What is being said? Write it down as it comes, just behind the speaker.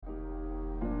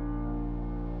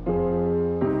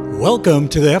Welcome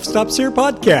to the F-Stops Here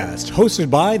podcast, hosted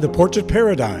by The Portrait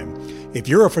Paradigm. If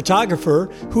you're a photographer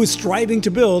who is striving to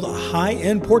build a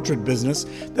high-end portrait business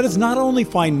that is not only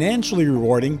financially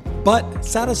rewarding, but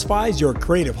satisfies your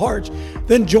creative heart,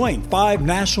 then join 5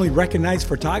 nationally recognized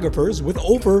photographers with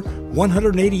over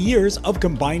 180 years of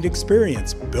combined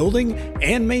experience building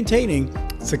and maintaining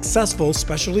successful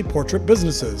specialty portrait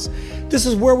businesses. This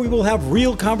is where we will have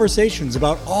real conversations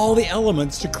about all the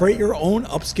elements to create your own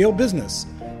upscale business.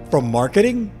 From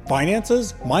marketing,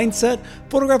 finances, mindset,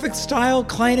 photographic style,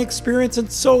 client experience, and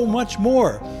so much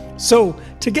more. So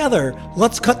together,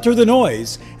 let's cut through the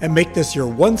noise and make this your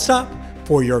one-stop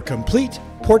for your complete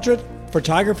portrait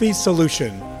photography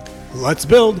solution. Let's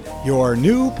build your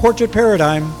new portrait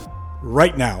paradigm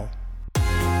right now.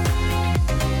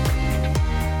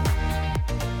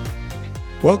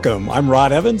 Welcome. I'm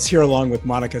Rod Evans here along with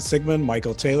Monica Sigmund,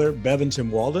 Michael Taylor, Bev and Tim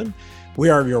Walden. We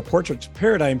are your Portrait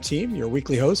Paradigm team, your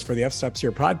weekly host for the F-Stops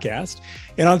Here podcast.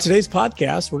 And on today's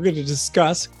podcast, we're going to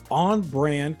discuss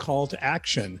on-brand call to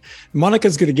action.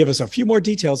 Monica's going to give us a few more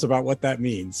details about what that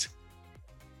means.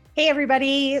 Hey,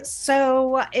 everybody.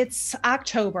 So it's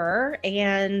October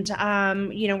and,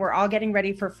 we're all getting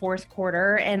ready for fourth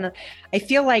quarter. And I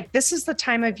feel like this is the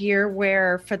time of year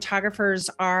where photographers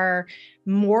are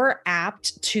more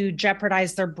apt to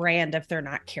jeopardize their brand if they're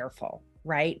not careful.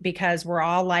 Right? Because we're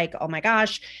all like, oh my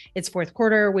gosh, it's fourth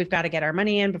quarter. We've got to get our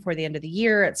money in before the end of the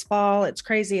year. It's fall. It's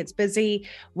crazy. It's busy.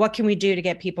 What can we do to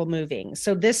get people moving?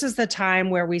 So this is the time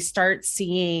where we start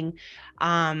seeing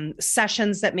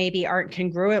sessions that maybe aren't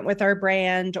congruent with our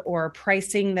brand or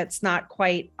pricing that's not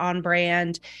quite on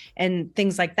brand and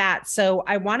things like that. So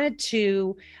I wanted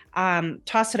to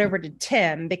toss it over to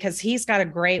Tim because he's got a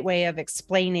great way of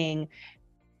explaining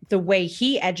the way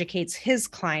he educates his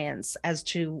clients as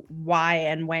to why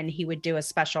and when he would do a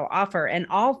special offer. And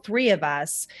all 3 of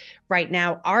us right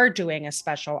now are doing a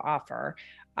special offer.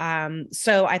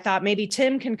 So I thought maybe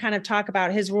Tim can kind of talk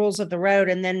about his rules of the road,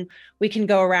 and then we can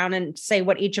go around and say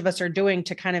what each of us are doing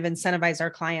to kind of incentivize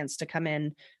our clients to come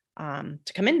in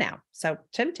now. So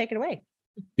Tim, take it away.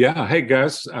 Yeah. Hey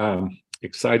guys.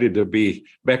 Excited to be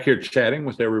back here chatting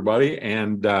with everybody.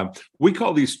 And we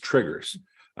call these triggers.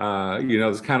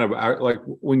 It's kind of like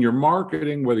when you're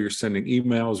marketing, whether you're sending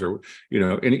emails or,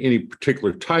 any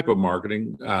particular type of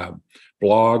marketing,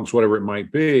 blogs, whatever it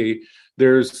might be,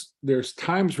 there's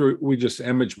times where we just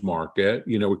image market,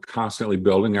 we're constantly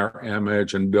building our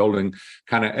image and building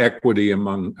kind of equity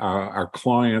among our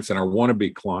clients and our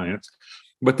wannabe clients.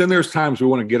 But then there's times we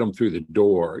want to get them through the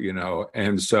door,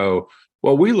 and so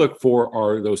what we look for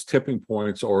are those tipping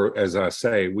points, or as I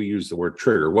say, we use the word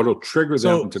trigger. What will trigger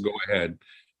them to go ahead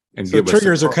and give us. So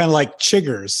triggers are kind of like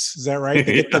chiggers, is that right?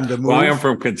 To get them to move. Well, I am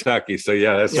from Kentucky, so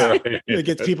yeah, that's right. It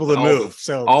gets people to move.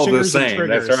 So all the same.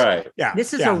 That's right. Yeah,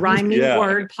 this is a rhyming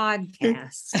word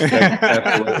podcast.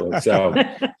 Absolutely.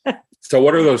 So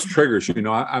what are those triggers?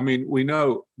 I mean, we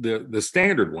know the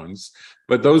standard ones,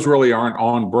 but those really aren't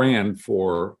on brand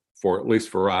for at least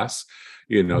for us.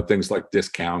 Things like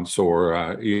discounts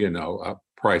or,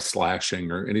 price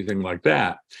slashing or anything like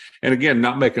that. And again,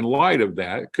 not making light of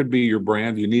that. It could be your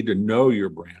brand. You need to know your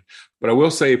brand. But I will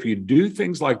say, if you do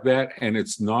things like that and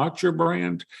it's not your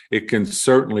brand, it can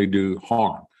certainly do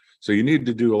harm. So you need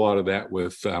to do a lot of that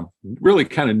with really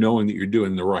kind of knowing that you're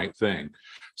doing the right thing.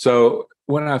 So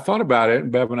when I thought about it,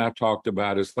 and Bev and I talked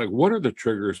about it, it's like, what are the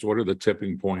triggers? What are the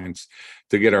tipping points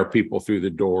to get our people through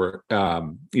the door?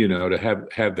 To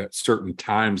have that certain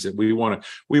times that we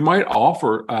might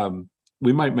offer.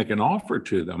 We might make an offer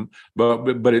to them,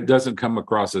 but it doesn't come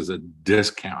across as a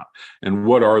discount. And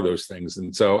what are those things?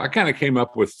 And so I kind of came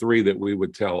up with 3 that we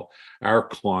would tell our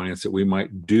clients that we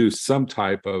might do some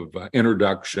type of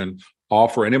introduction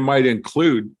offer, and it might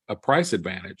include a price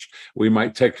advantage. We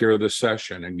might take care of the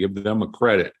session and give them a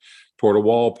credit toward a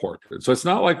wall portrait. So it's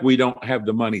not like we don't have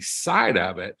the money side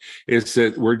of it. It's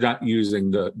that we're not using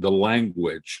the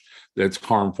language that's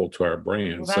harmful to our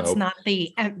brand. Well, that's not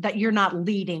that you're not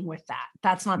leading with that.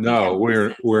 That's not. No,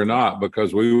 we're not,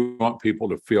 because we want people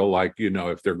to feel like,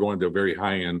 if they're going to a very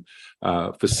high-end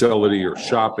facility or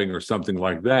shopping or something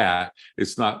like that,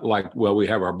 it's not like, well, we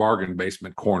have our bargain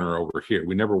basement corner over here.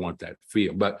 We never want that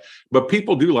feel, but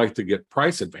people do like to get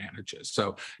price advantages.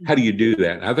 So how do you do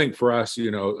that? And I think for us,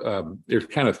 there's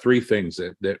kind of 3 things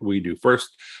that we do.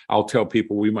 First, I'll tell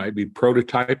people we might be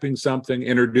prototyping something,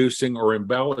 introducing or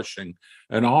embellishing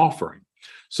an offering.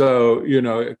 So,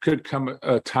 it could come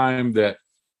a time that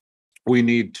we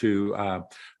need to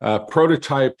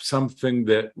prototype something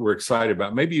that we're excited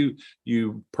about. Maybe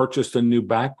you purchased a new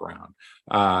background,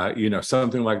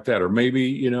 something like that. Or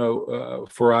maybe,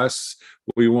 for us,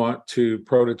 we want to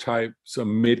prototype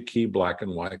some mid-key black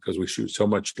and white because we shoot so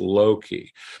much low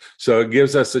key. So it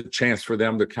gives us a chance for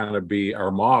them to kind of be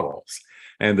our models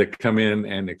and to come in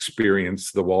and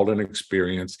experience the Walden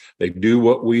experience. They do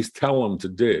what we tell them to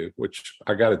do, which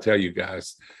I got to tell you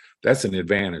guys, that's an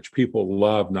advantage. People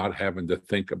love not having to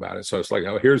think about it. So it's like,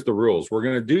 oh, here's the rules. We're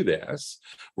going to do this.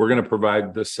 We're going to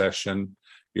provide the session.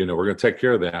 We're going to take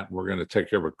care of that. We're going to take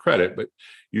care of a credit, but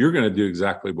you're going to do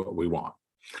exactly what we want.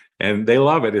 And they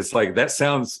love it. It's like, that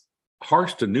sounds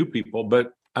harsh to new people,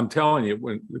 but I'm telling you,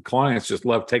 when the clients just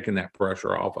love taking that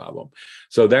pressure off of them.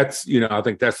 So that's, I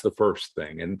think that's the first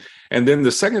thing. And then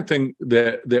the second thing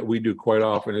that we do quite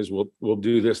often is we'll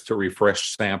do this to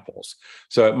refresh samples.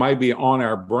 So it might be on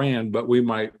our brand, but we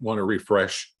might want to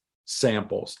refresh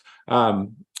samples.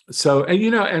 And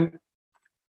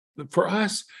for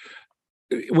us,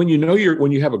 when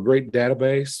you have a great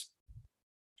database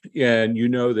and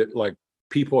that like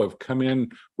people have come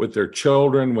in with their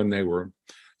children when they were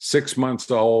 6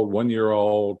 months old, 1 year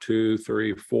old, 2,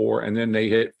 3, 4, and then they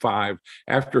hit 5.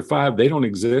 After 5, they don't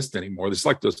exist anymore. It's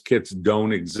like those kids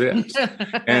don't exist.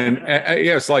 And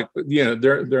it's like,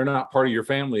 they're not part of your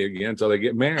family again until they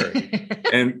get married.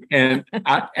 And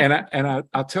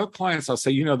I tell clients, I'll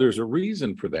say, there's a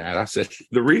reason for that. I said,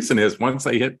 the reason is once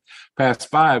they hit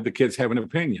past 5, the kids have an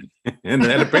opinion. And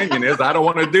that opinion is, I don't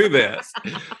want to do this.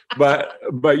 But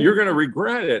you're going to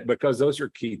regret it because those are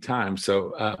key times.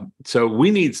 So we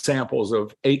need samples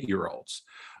of 8-year-olds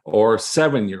or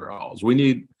 7-year-olds. We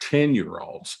need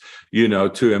 10-year-olds,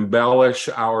 to embellish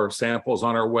our samples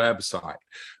on our website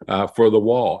for the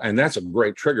wall. And that's a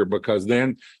great trigger because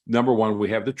then, number one, we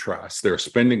have the trust. They're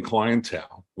spending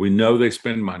clientele. We know they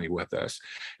spend money with us.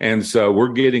 And so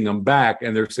we're getting them back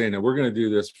and they're saying that we're going to do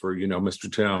this for,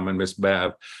 Mr. Tim and Miss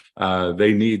Bev.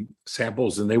 They need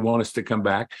samples and they want us to come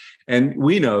back. And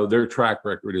we know their track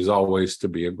record is always to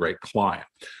be a great client.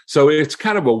 So it's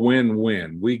kind of a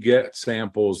win-win. We get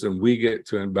samples and we get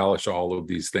to embellish all of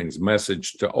these things,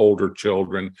 message to older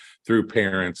children through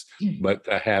parents, but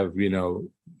to have,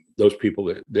 those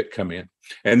people that come in.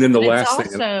 And then the last thing.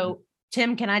 Also,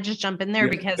 Tim, can I just jump in there?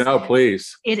 Because no,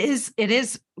 please. It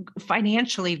is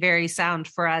financially very sound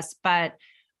for us, but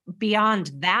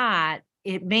beyond that,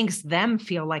 it makes them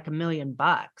feel like $1 million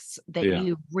that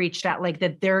you reached out, like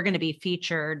that they're going to be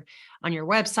featured on your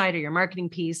website or your marketing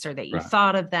piece, or that you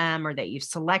thought of them or that you've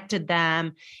selected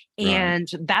them. And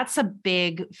that's a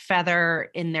big feather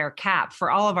in their cap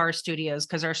for all of our studios,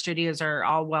 because our studios are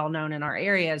all well known in our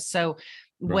areas. So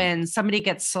when somebody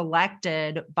gets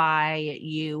selected by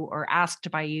you or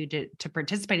asked by you to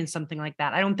participate in something like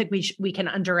that, I don't think we can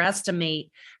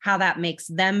underestimate how that makes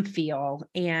them feel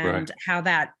and how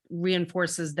that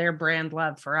reinforces their brand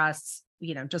love for us,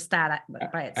 just that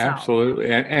by itself.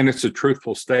 Absolutely. And it's a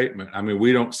truthful statement. I mean,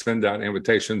 we don't send out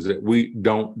invitations that we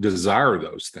don't desire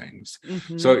those things.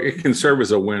 Mm-hmm. So it can serve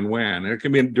as a win-win. And it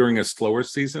can be during a slower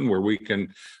season where we can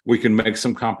make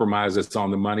some compromises on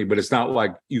the money, but it's not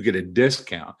like you get a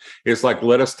discount. It's like,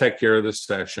 let us take care of this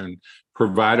session,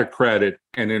 provide a credit,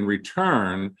 and in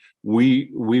return, we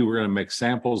were going to make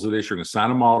samples of this. You're going to sign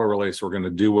a model release. We're going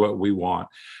to do what we want.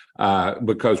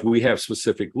 Because we have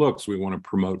specific looks we want to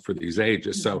promote for these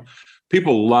ages. So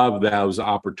people love those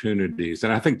opportunities.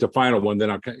 And I think the final one,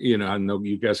 then I know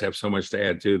you guys have so much to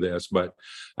add to this, but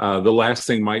the last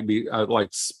thing might be like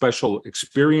special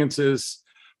experiences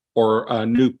or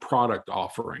new product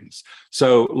offerings.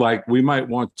 So like we might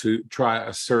want to try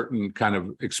a certain kind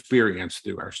of experience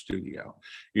through our studio,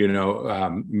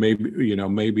 maybe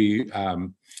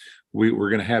we're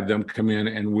going to have them come in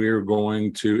and we're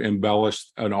going to embellish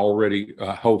an already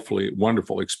hopefully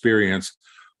wonderful experience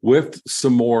with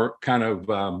some more kind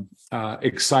of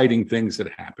exciting things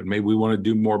that happen. Maybe we want to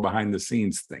do more behind the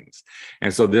scenes things.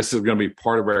 And so this is going to be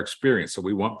part of our experience. So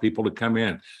we want people to come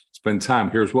in, spend time.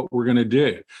 Here's what we're going to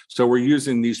do. So we're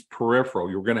using these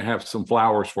peripheral. You're going to have some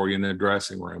flowers for you in the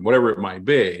dressing room, whatever it might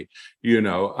be,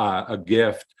 a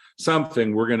gift,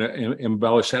 something. We're going to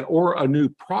embellish that, or a new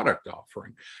product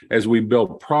offering as we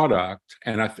build product.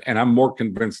 And I'm more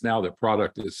convinced now that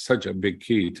product is such a big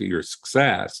key to your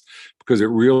success, because it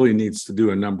really needs to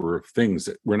do a number of things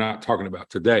that we're not talking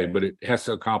about today, but it has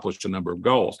to accomplish a number of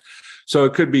goals. So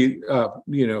it could be,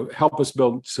 help us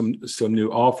build some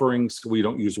new offerings. We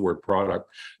don't use the word product,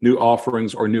 new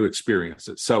offerings or new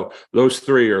experiences. So those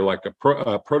three are like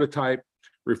a prototype,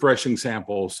 refreshing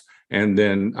samples, and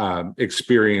then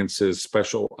experiences,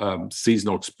 special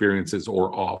seasonal experiences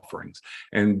or offerings.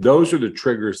 And those are the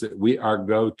triggers that we are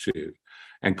go-to.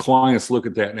 And clients look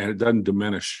at that, and it doesn't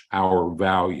diminish our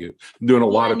value. I'm doing a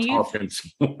lot of talking, so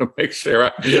I want to make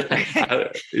sure.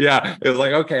 Yeah, it's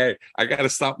like, okay, I got to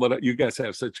stop. You guys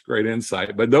have such great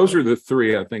insight. But those are the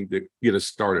three I think that get us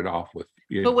started off with.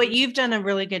 But what you've done a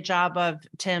really good job of,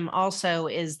 Tim, also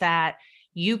is that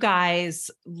you guys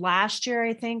last year,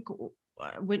 I think,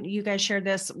 when you guys shared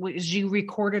this, was you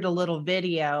recorded a little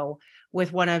video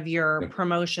with one of your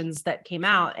promotions that came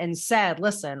out and said,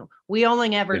 listen, we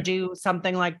only ever do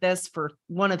something like this for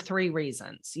one of three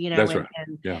reasons, you know, that's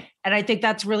right. And I think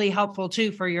that's really helpful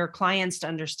too, for your clients to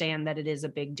understand that it is a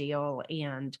big deal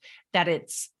and that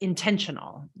it's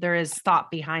intentional. There is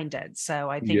thought behind it. So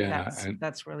I think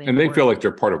that's really and important. they feel like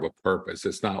they're part of a purpose.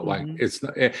 It's not like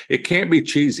it can't be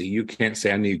cheesy. You can't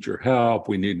say, I need your help.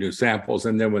 We need new samples.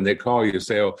 And then when they call you,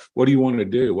 say, oh, what do you want to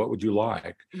do? What would you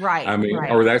like? Right. I mean,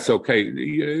 or that's okay.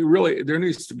 Really, there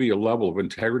needs to be a level of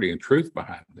integrity and truth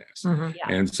behind this.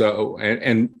 And so,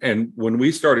 and when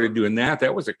we started doing that,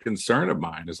 that was a concern of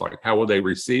mine. Is like, how will they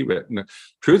receive it? And the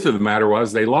truth of the matter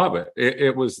was, they love it.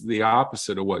 It was the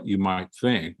opposite of what you might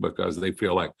think, because they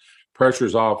feel like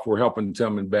pressure's off. We're helping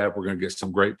Tim and Bev. We're going to get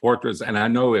some great portraits, and I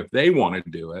know if they want to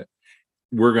do it,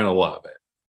 we're going to love it.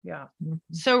 Yeah.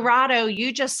 So Rado,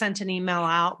 you just sent an email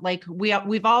out. Like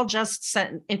we've all just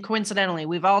sent, and coincidentally,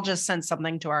 we've all just sent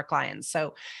something to our clients.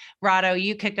 So Rado,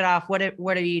 you kick it off. What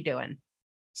are you doing?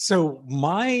 So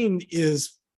mine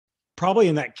is probably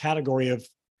in that category of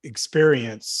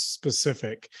experience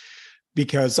specific,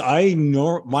 because I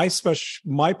know my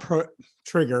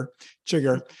trigger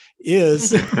is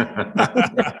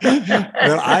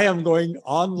that I am going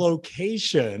on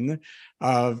location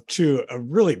to a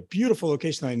really beautiful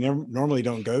location I normally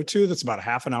don't go to. That's about a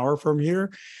half an hour from here,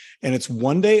 and it's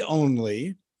one day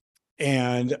only.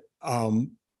 And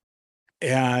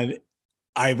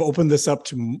I've opened this up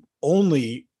to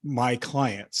only my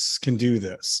clients can do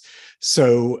this.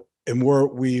 So, and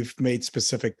we've made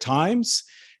specific times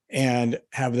and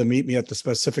have them meet me at the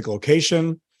specific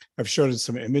location. I've showed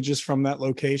some images from that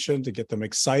location to get them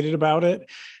excited about it.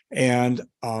 And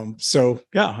so,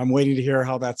 yeah, I'm waiting to hear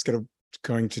how that's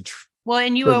going to well,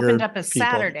 and you opened up a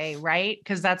Saturday, right?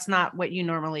 Because that's not what you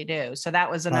normally do. So that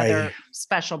was another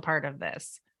special part of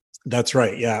this. That's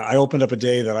right. Yeah. I opened up a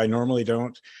day that I normally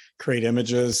don't create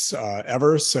images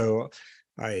ever. So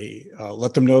I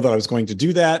let them know that I was going to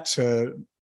do that,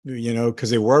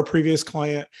 because they were a previous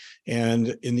client. And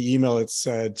in the email, it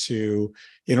said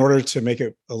in order to make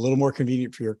it a little more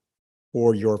convenient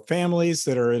for your families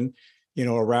that are in,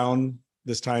 around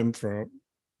this time,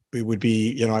 it would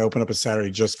be, I open up a Saturday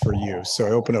just for you. So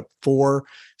I open up 4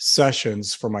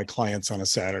 sessions for my clients on a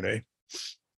Saturday.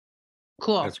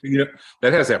 Cool.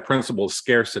 That has that principle of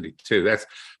scarcity too.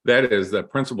 That is the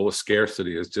principle of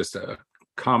scarcity is just a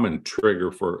common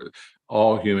trigger for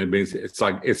all human beings. It's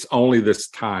like, it's only this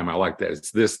time. I like that.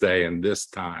 It's this day and this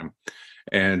time.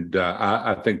 And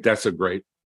I think that's a great.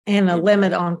 And a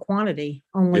limit on quantity,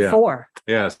 only 4.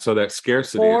 Yeah. So that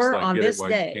scarcity 4 is like, on this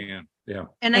day. You can. Yeah.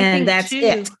 And I think that's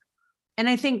it. And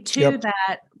I think too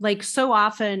that like so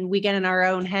often we get in our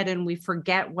own head and we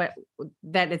forget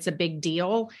that it's a big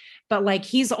deal, but like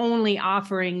he's only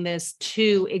offering this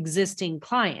to existing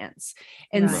clients.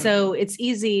 And so it's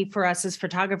easy for us as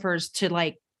photographers to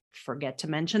like forget to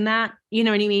mention that, you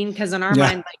know what I mean? Because in our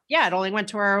mind, like, it only went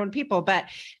to our own people, but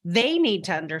they need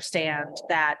to understand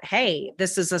that, hey,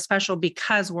 this is a special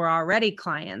because we're already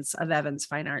clients of Evans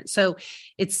Fine Art. So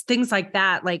it's things like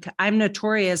that. Like I'm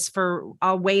notorious for,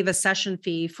 I'll waive a session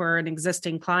fee for an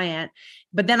existing client,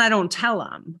 but then I don't tell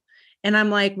them. And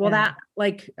I'm like, well, that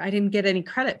like, I didn't get any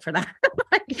credit for that.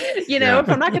 If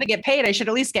I'm not going to get paid, I should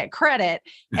at least get credit.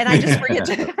 And I just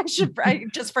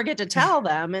forget to tell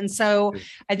them. And so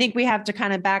I think we have to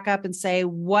kind of back up and say,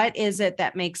 what is it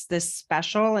that makes this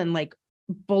special? And like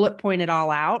bullet point it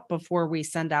all out before we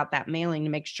send out that mailing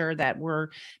to make sure that we're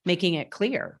making it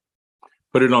clear.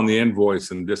 Put it on the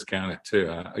invoice and discount it too.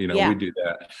 We do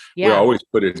that. Yeah. We always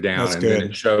put it down. That's and good.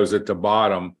 then it shows at the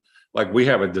bottom, like we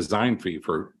have a design fee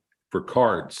for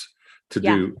cards to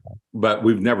do, but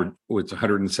it's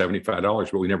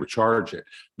 $175, but we never charge it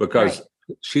because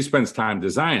she spends time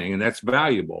designing and that's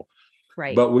valuable.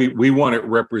 Right. But we want it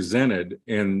represented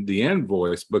in the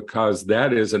invoice because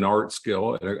that is an art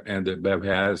skill and that Bev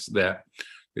has that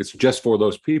it's just for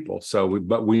those people. So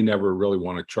but we never really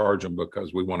want to charge them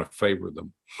because we want to favor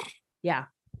them. Yeah.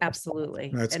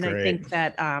 Absolutely. That's and great. I think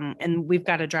that, and we've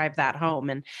got to drive that home.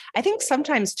 And I think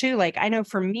sometimes too, like, I know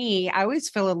for me, I always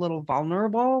feel a little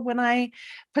vulnerable when I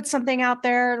put something out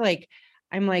there. Like,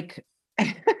 I'm like,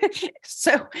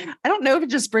 so I don't know if it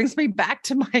just brings me back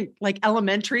to my like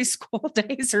elementary school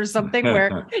days or something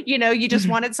where, you just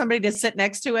wanted somebody to sit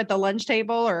next to at the lunch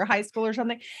table or high school or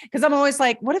something. Cause I'm always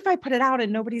like, what if I put it out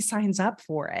and nobody signs up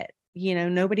for it?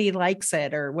 Nobody likes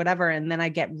it or whatever. And then I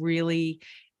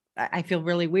feel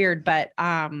really weird, but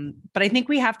I think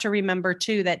we have to remember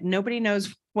too, that nobody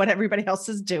knows what everybody else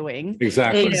is doing.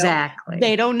 Exactly. Exactly.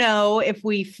 They don't know if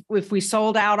we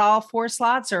sold out all 4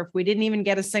 slots or if we didn't even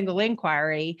get a single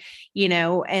inquiry,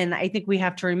 and I think we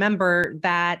have to remember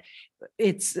that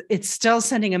it's still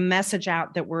sending a message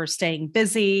out that we're staying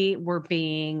busy, we're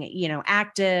being,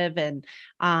 active, and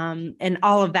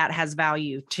all of that has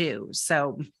value too.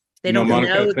 So they don't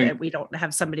Monica, know that we don't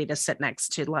have somebody to sit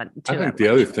next to lunch. I think the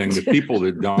other thing, the people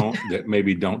that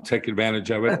maybe don't take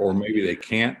advantage of it, or maybe they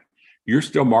can't, you're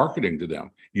still marketing to them.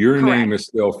 Your Correct. name is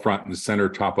still front and center,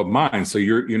 top of mind. So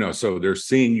so they're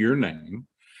seeing your name,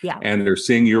 Yeah. and they're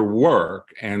seeing your work.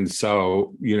 And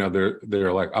so,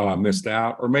 they're like, oh, I missed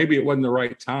out, or maybe it wasn't the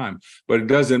right time, but it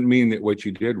doesn't mean that what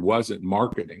you did wasn't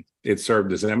marketing. It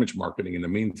served as image marketing in the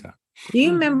meantime. Do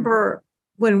you remember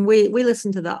when we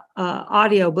listened to the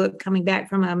audio book coming back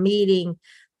from a meeting,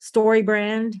 Story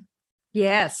Brand?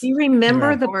 Yes. Do you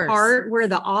remember Yeah. the Of course. part where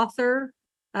the author,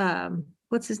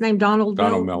 what's his name?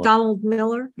 Donald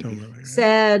Miller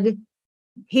said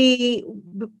he,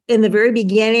 in the very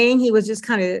beginning, he was just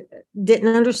kind of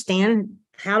didn't understand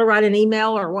how to write an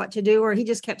email or what to do, or he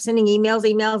just kept sending emails.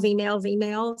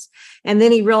 And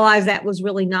then he realized that was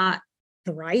really not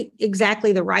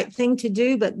exactly the right thing to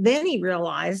do. But then he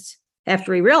realized,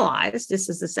 this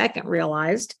is the second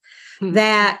realized,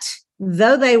 that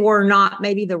though they were not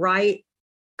maybe the right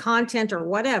content or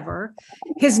whatever,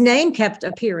 his name kept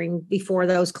appearing before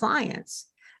those clients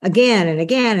again and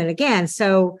again and again.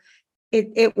 So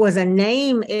it was a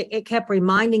name. It kept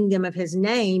reminding them of his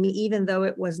name, even though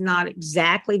it was not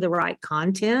exactly the right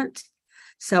content.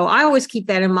 So I always keep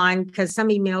that in mind, because some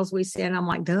emails we send, I'm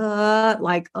like, duh,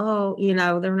 like, oh,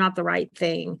 they're not the right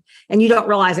thing. And you don't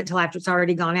realize it till after it's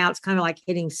already gone out. It's kind of like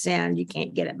hitting send. You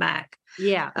can't get it back.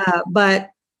 Yeah.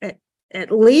 But at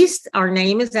least our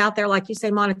name is out there. Like you say,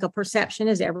 Monica, perception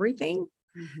is everything.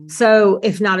 Mhm. So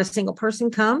if not a single person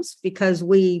comes because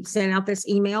we sent out this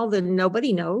email, then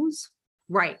nobody knows,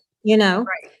 Right. Right.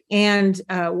 And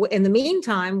in the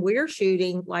meantime, we're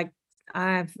shooting, like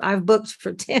I've booked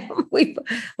for Tim. We've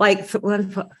like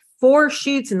 4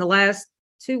 shoots in the last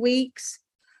 2 weeks.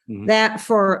 Mhm. That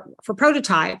for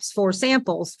prototypes, for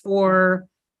samples, for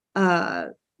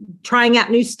trying out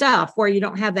new stuff, where you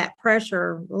don't have that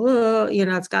pressure,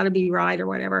 it's got to be right or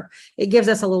whatever. It gives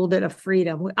us a little bit of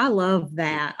freedom. I love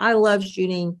that. I love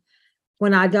shooting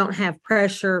when I don't have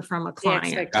pressure from a The client.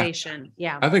 expectation.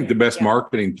 Yeah. I think the best Yeah.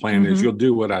 marketing plan is Mhm. you'll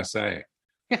do what I say.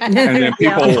 And then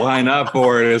people line up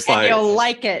for it. It's And like, you'll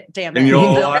like it, damn it. and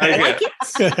you'll They'll like it.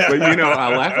 it. But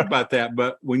I laugh about that.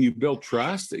 But when you build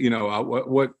trust,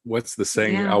 what's the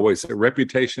saying? Yeah. I always say,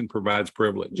 reputation provides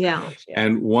privilege. Yeah.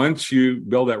 And once you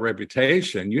build that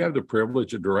reputation, you have the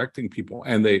privilege of directing people,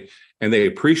 and they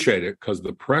appreciate it, because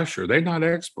the pressure, they're not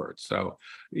experts. So,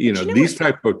 these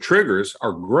type of triggers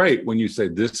are great when you say,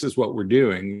 this is what we're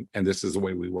doing and this is the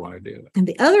way we want to do it. And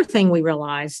the other thing we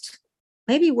realized,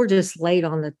 maybe we're just late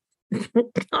on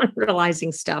on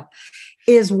realizing stuff,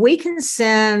 is we can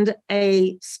send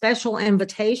a special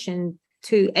invitation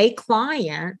to a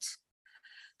client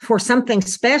for something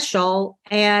special,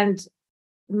 and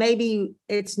maybe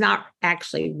it's not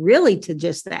actually really to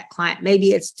just that client.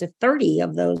 Maybe it's to 30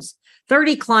 of those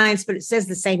 30 clients, but it says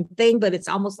the same thing, but it's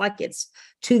almost like it's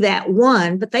to that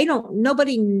one, but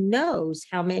nobody knows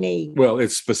how many. Well,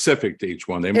 it's specific to each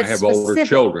one. They might It's have older specific.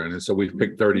 children, and so we've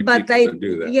picked 30 But people to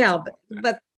do that. Yeah,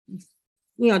 but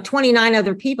 29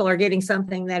 other people are getting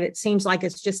something that it seems like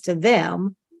it's just to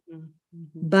them, Mhm.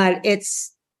 but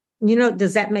it's,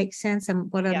 does that make sense?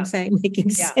 What Yeah. I'm saying, making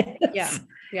Yeah. sense. Yeah.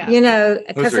 Yeah.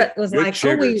 Because Those are it was good like,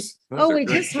 triggers. Those are we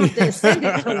great. just have to send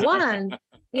it to one.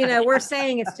 We're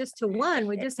saying it's just to one.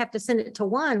 We just have to send it to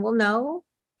one. Well, no,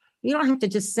 you don't have to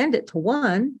just send it to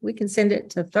one. We can send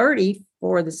it to 30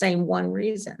 for the same one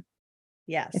reason,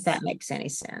 Yes. if that makes any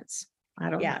sense. I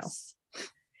don't know. Yes.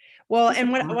 Well, That's and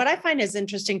a what, thought. what I find is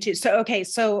interesting too.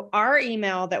 So our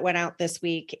email that went out this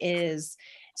week is,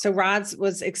 so Rod's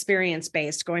was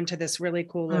experience-based, going to this really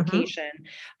cool Mhm. location.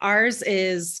 Ours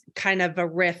is kind of a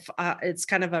riff. It's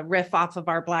kind of a riff off of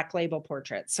our Black Label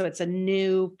portrait. So it's a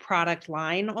new product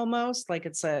line, almost like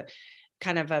it's a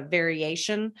kind of a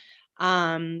variation.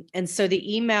 And so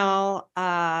the email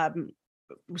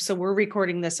so we're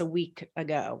recording this a week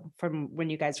ago from when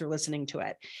you guys are listening to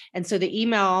it. And so the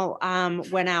email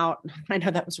went out. I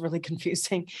know that was really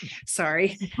confusing.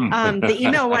 Sorry. The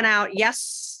email went out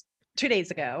 2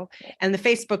 days ago, and the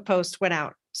Facebook post went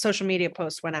out. Social media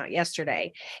post went out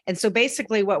yesterday. And so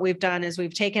basically what we've done is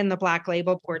we've taken the Black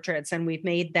Label portraits and we've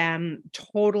made them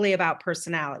totally about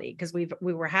personality, because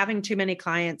we were having too many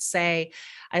clients say,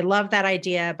 I love that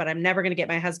idea, but I'm never going to get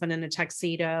my husband in a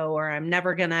tuxedo, or I'm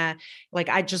never going to, like,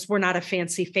 we're not a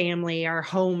fancy family. Our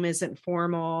home isn't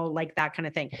formal, like that kind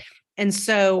of thing. And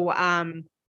so,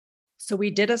 so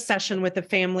we did a session with a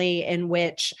family in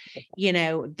which,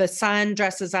 the son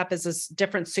dresses up as a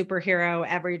different superhero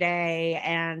every day.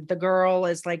 And the girl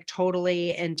is like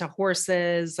totally into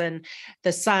horses. And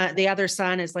the other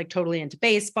son is like totally into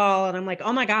baseball. And I'm like,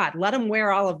 oh my God, let him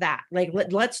wear all of that. Like,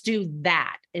 let's do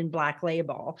that in Black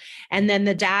Label. And then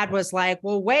the dad was like,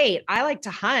 well, wait, I like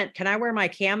to hunt. Can I wear my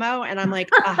camo? And I'm like,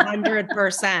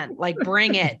 100%, like,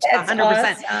 bring it, 100%.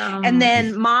 Awesome. And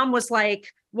then mom was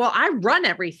like, well, I run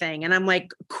everything. And I'm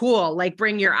like, cool, like,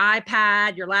 bring your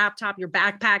iPad, your laptop, your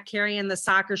backpack, carrying the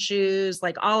soccer shoes,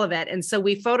 like all of it. And so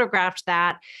we photographed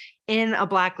that in a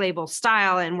Black Label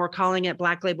style, and we're calling it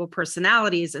Black Label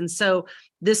Personalities. And so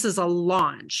this is a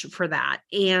launch for that.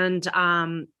 And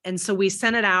so we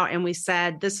sent it out and we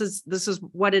said, this is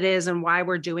what it is and why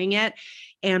we're doing it.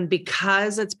 And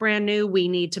because it's brand new, we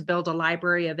need to build a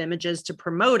library of images to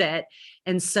promote it.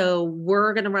 And so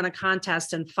we're going to run a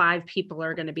contest, and 5 people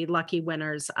are going to be lucky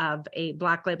winners of a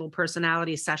Black Label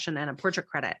personality session and a portrait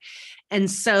credit. And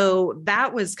so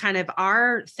that was kind of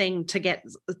our thing to get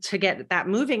that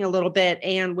moving a little bit.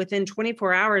 And within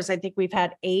 24 hours, I think we've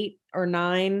had 8 or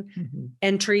 9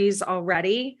 entries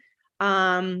already.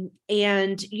 So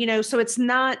it's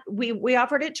not, we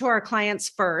offered it to our clients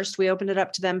first. We opened it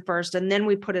up to them first, and then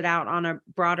we put it out on a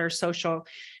broader social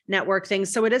network thing.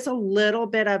 So it is a little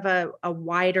bit of a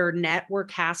wider net we're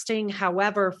casting.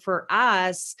 However, for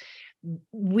us,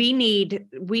 we need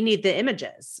the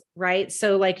images, right?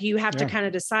 So like, you have to kind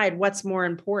of decide what's more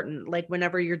important. Like,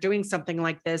 whenever you're doing something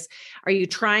like this, are you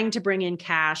trying to bring in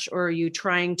cash, or are you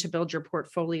trying to build your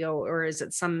portfolio, or is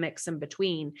it some mix in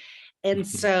between? And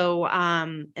so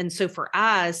for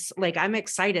us, like, I'm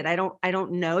excited. I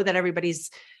don't know that everybody's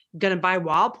going to buy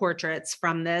wall portraits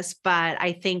from this, but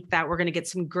I think that we're going to get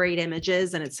some great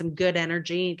images, and it's some good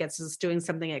energy. It gets us doing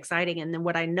something exciting. And then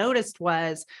what I noticed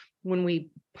was, when we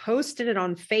posted it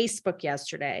on Facebook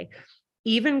yesterday,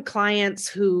 even clients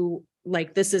who,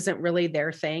 like, this isn't really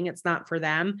their thing, it's not for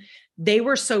them, they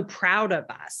were so proud of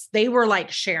us. They were like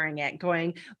sharing it,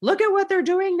 going, look at what they're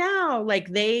doing now. Like,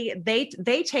 they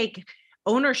take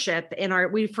ownership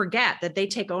we forget that they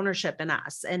take ownership in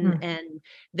us, and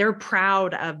they're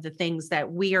proud of the things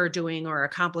that we are doing or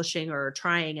accomplishing or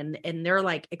trying. And they're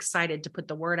like excited to put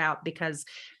the word out, because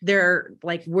they're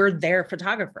like, we're their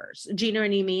photographers. Do you know what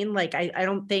I mean? Like, I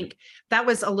don't think that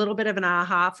was a little bit of an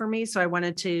aha for me. So I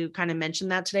wanted to kind of mention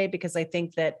that today, because I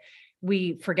think that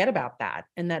we forget about that.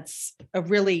 And that's a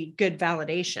really good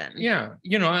validation. Yeah.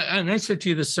 And I said to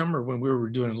you this summer when we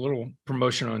were doing a little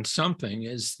promotion on something,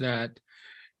 is that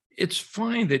it's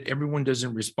fine that everyone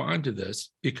doesn't respond to this,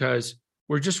 because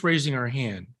we're just raising our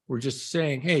hand. We're just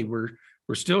saying, hey, we're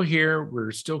still here.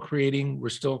 We're still creating. We're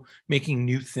still making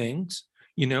new things,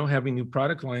 having new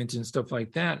product lines and stuff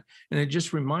like that. And it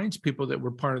just reminds people that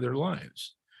we're part of their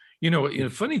lives. The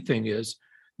funny thing is,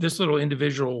 this little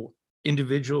individualness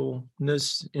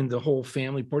in the whole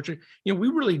family portrait, we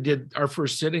really did our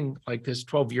first sitting like this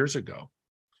 12 years ago.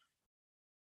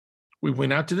 We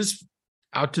went out to this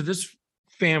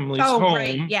family's home.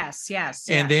 Right. Yes.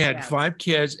 And they had 5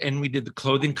 kids, and we did the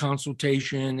clothing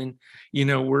consultation, and,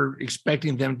 we're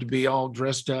expecting them to be all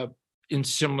dressed up in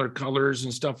similar colors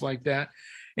and stuff like that.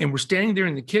 And we're standing there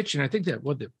in the kitchen. I think that,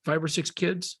 5 or 6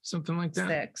 kids, something like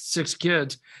that? 6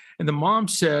 kids. And the mom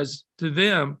says to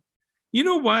them, you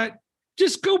know what?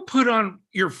 Just go put on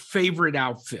your favorite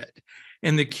outfit.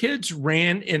 And the kids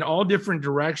ran in all different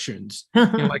directions,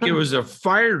 like it was a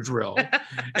fire drill.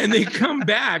 And they come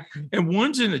back, and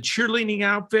one's in a cheerleading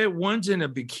outfit, one's in a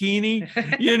bikini,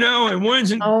 and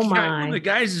one's in, one of the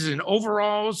guys is in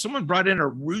overalls. Someone brought in a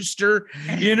rooster,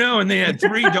 and they had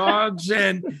 3 dogs,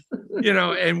 and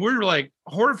we're like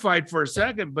horrified for a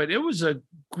second, but it was a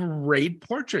great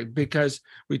portrait, because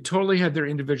we totally had their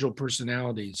individual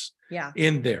personalities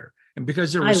in there. And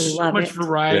because there was so much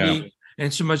variety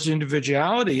and so much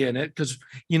individuality in it, because,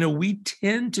 we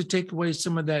tend to take away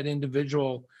some of that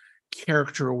individual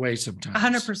character away sometimes.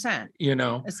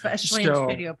 100%. Especially in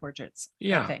studio portraits.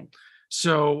 Yeah. I think.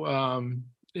 So,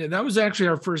 Yeah, that was actually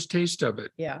our first taste of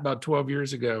it. Yeah. About 12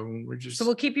 years ago. We're just So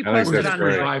we'll keep you I think posted that's on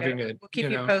great. how it Reviving goes. it, We'll keep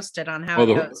you you know. posted on how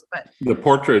Well, it the- goes. But The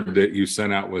portrait that you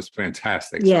sent out was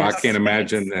fantastic. So I Yes. can't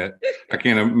imagine that. I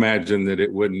can't imagine that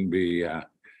it wouldn't be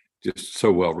just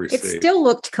so well It received. still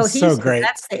looked It's so cohesive. great.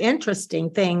 That's the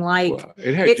interesting thing. Like, Well,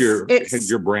 it had it's- had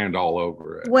your brand all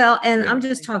over it. well, and Yeah. I'm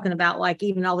just talking about like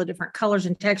even all the different colors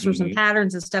and textures and Mhm.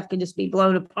 patterns and stuff can just be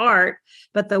blown apart.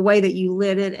 But the way that you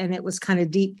lit it and it was kind of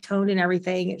deep toned and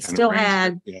everything, it And still arranged it,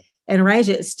 had yeah. and arranged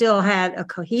it still had a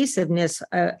cohesiveness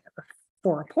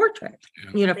for a portrait,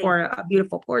 Yeah. for a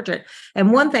beautiful portrait.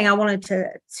 And one thing I wanted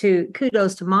to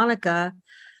kudos to Monica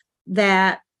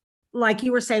that, like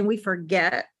you were saying, we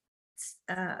forget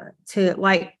that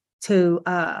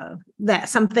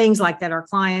some things like that our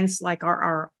clients like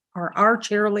are our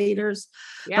cheerleaders.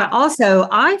 yeah, But also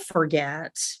I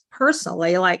forget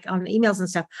personally, like on emails and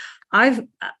stuff, I've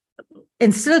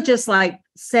instead of just like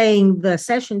saying the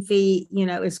session fee,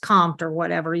 is comped or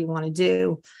whatever you want to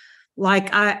do,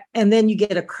 and then you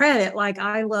get a credit, like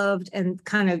I loved and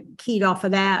kind of keyed off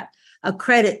of that, a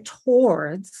credit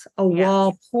towards a Yes.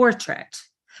 wall portrait.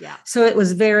 yeah. So it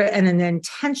was an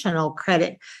intentional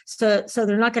credit. So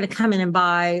they're not going to come in and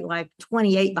buy like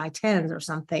 28 by 10s or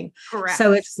something. Correct.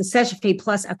 So it's the session fee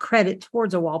plus a credit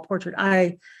towards a wall portrait.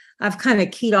 I've kind of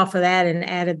keyed off of that and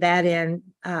added that in.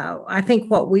 I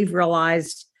think what we've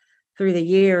realized through the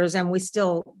years, and we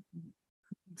still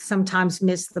sometimes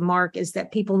miss the mark, is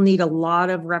that people need a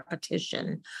lot of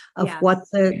repetition of Yes. what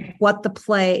the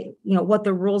play, what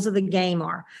the rules of the game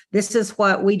are. This is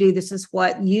what we do. This is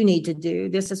what you need to do.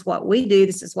 This is what we do.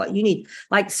 This is what you need.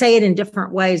 Like say it in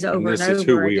different ways over and this over is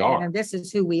who we again, are. and this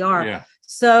is who we are. Yeah.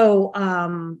 So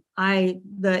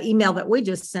the email that we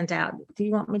just sent out, do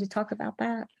you want me to talk about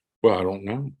that? Well, I don't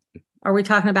know. Are we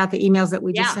talking about the emails that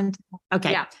we just Yeah. sent?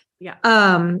 Okay. Yeah. Yeah.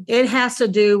 It has to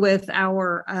do with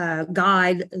our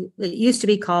guide. It used to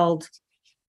be called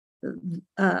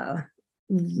Your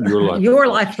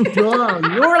Life in Your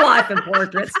Life in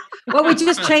Portraits. Well, we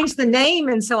just changed the name,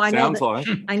 and so I know Sounds like.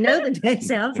 I know the name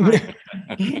sounds like.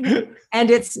 And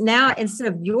it's now,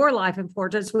 instead of Your Life in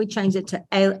Portraits, we changed it to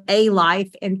a Life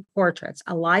in Portraits,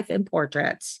 a Life in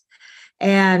Portraits.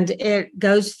 And it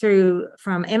goes through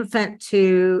from infant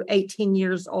to 18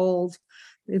 years old.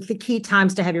 The key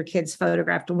times to have your kids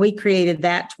photographed. And we created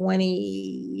that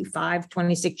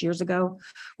 26 years ago.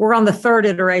 We're on the third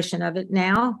iteration of it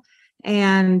now.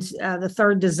 And the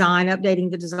third design, updating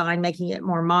the design, making it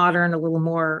more modern, a little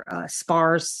more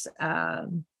sparse,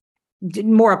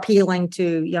 more appealing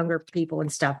to younger people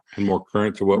and stuff. And more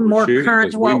current to what we're More shooting. current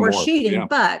 'cause to what we we're morphed, shooting. yeah.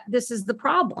 But this is the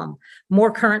problem.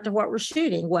 More current to what we're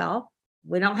shooting. Well,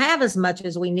 we don't have as much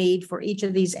as we need for each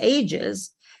of these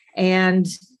ages and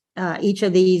each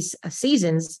of these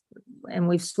seasons. And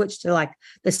we've switched to like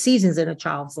the seasons in a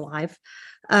child's life.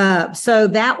 So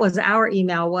that was our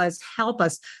email, was help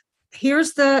us. Here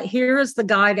is the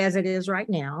guide as it is right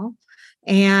now.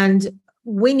 And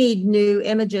we need new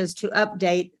images to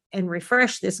update and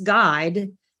refresh this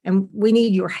guide. And we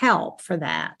need your help for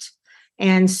that.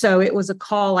 And so it was a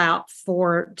call out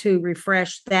to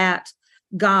refresh that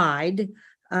guide.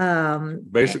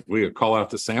 Basically, a call out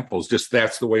to samples. Just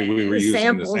that's the way we were using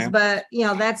samples, the samples. but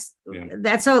that's Yeah.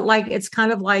 it's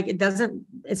kind of like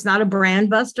it's not a brand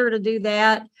buster to do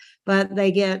that, but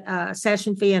they get a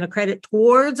session fee and a credit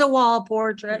towards a wall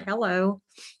portrait. Hello.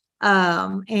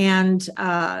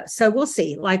 So we'll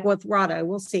see, like with Rahdo,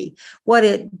 we'll see what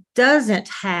it doesn't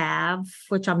have,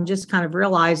 which I'm just kind of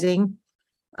realizing,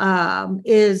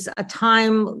 is a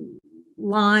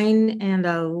timeline and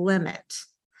a limit.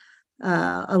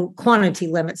 A quantity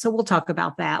limit. So we'll talk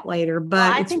about that later. But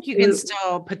Well, I think you can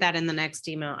still put that in the next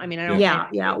email. I mean, I don't. Yeah.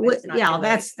 think it's not too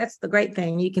late. That's the great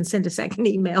thing. You can send a second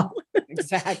email.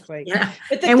 Exactly. Yeah.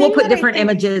 But the And we'll thing put that I different think-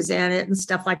 images in it and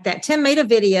stuff like that. Tim made a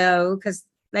video because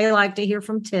they like to hear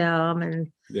from Tim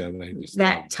and Yeah, they just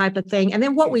that type of thing. And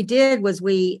then what we did was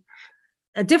a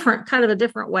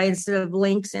different way, instead of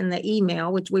links in the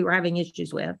email, which we were having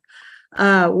issues with.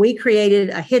 We created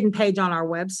a hidden page on our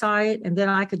website, and then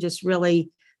I could just really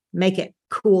make it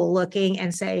cool looking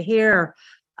and say, here's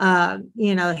a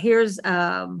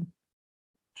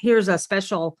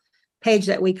special page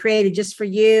that we created just for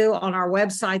you on our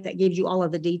website that gives you all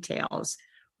of the details.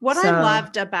 What I So-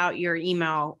 loved about your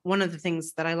email, one of the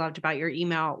things that I loved about your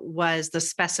email was the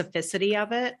specificity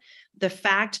of it. The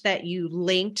fact that you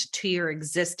linked to your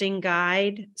existing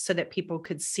guide so that people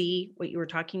could see what you were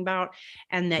talking about,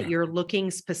 and that you're looking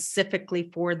specifically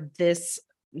for this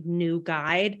new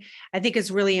guide, I think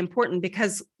is really important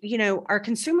because, our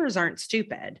consumers aren't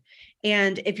stupid.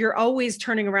 And if you're always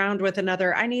turning around with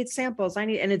another, I need samples, and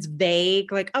it's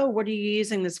vague, like, oh, what are you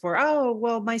using this for? Oh,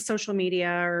 well, my social media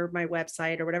or my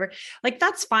website or whatever, like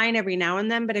that's fine every now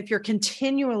and then. But if you're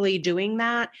continually doing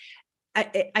that,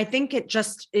 I think it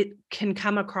can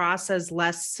come across as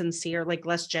less sincere, like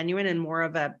less genuine and more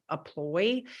of a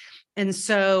ploy. And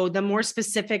so the more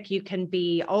specific you can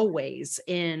be always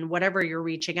in whatever you're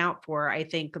reaching out for, I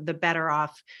think the better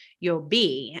off you'll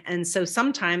be. And so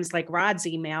sometimes, like Rod's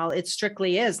email, it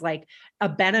strictly is like a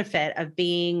benefit of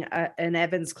being an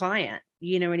Evans client.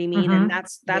 You know what I mean? And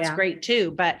that's great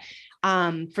too. But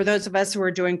for those of us who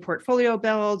are doing portfolio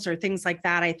builds or things like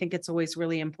that, I think it's always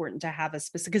really important to have a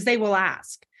specific, because they will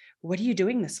ask, what are you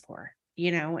doing this for?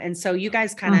 And so you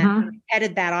guys kind of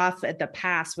headed that off at the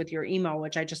pass with your email,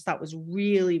 which I just thought was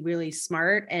really, really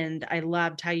smart. And I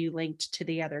loved how you linked to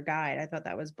the other guide. I thought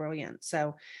that was brilliant.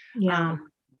 So,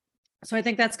 so I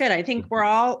think that's good. I think we're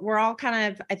all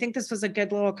kind of, I think this was a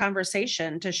good little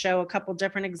conversation to show a couple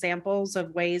different examples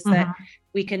of ways that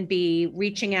we can be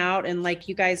reaching out. And like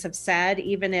you guys have said,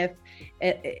 even if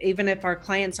our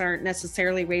clients aren't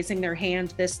necessarily raising their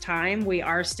hand this time, we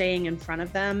are staying in front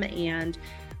of them, and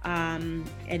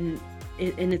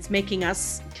it's making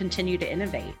us continue to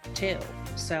innovate too.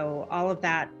 So all of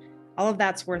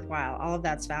that's worthwhile. All of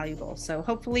that's valuable. So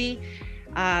hopefully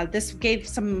this gave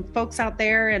some folks out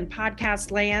there in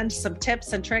podcast land some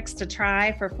tips and tricks to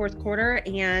try for fourth quarter.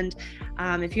 And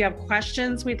if you have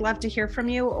questions, we'd love to hear from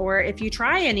you. Or if you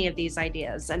try any of these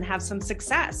ideas and have some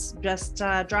success, just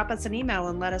drop us an email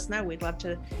and let us know. We'd love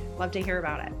to hear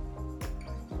about it.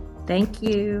 Thank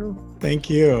you. Thank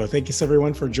you. Thank you,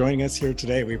 everyone, for joining us here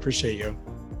today. We appreciate you.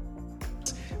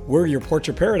 We're your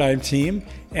Portrait Paradigm team,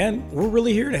 and we're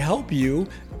really here to help you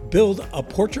build a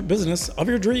portrait business of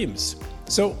your dreams.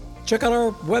 So check out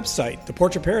our website,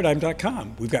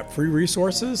 theportraitparadigm.com. We've got free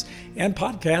resources and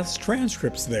podcast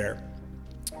transcripts there.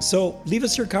 So leave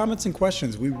us your comments and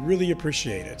questions. We really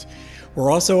appreciate it.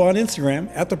 We're also on Instagram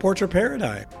at The Portrait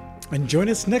Paradigm. And join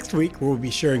us next week where we'll be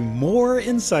sharing more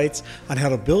insights on how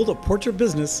to build a portrait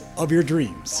business of your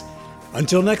dreams.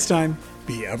 Until next time,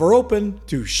 be ever open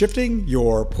to shifting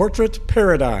your portrait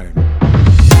paradigm.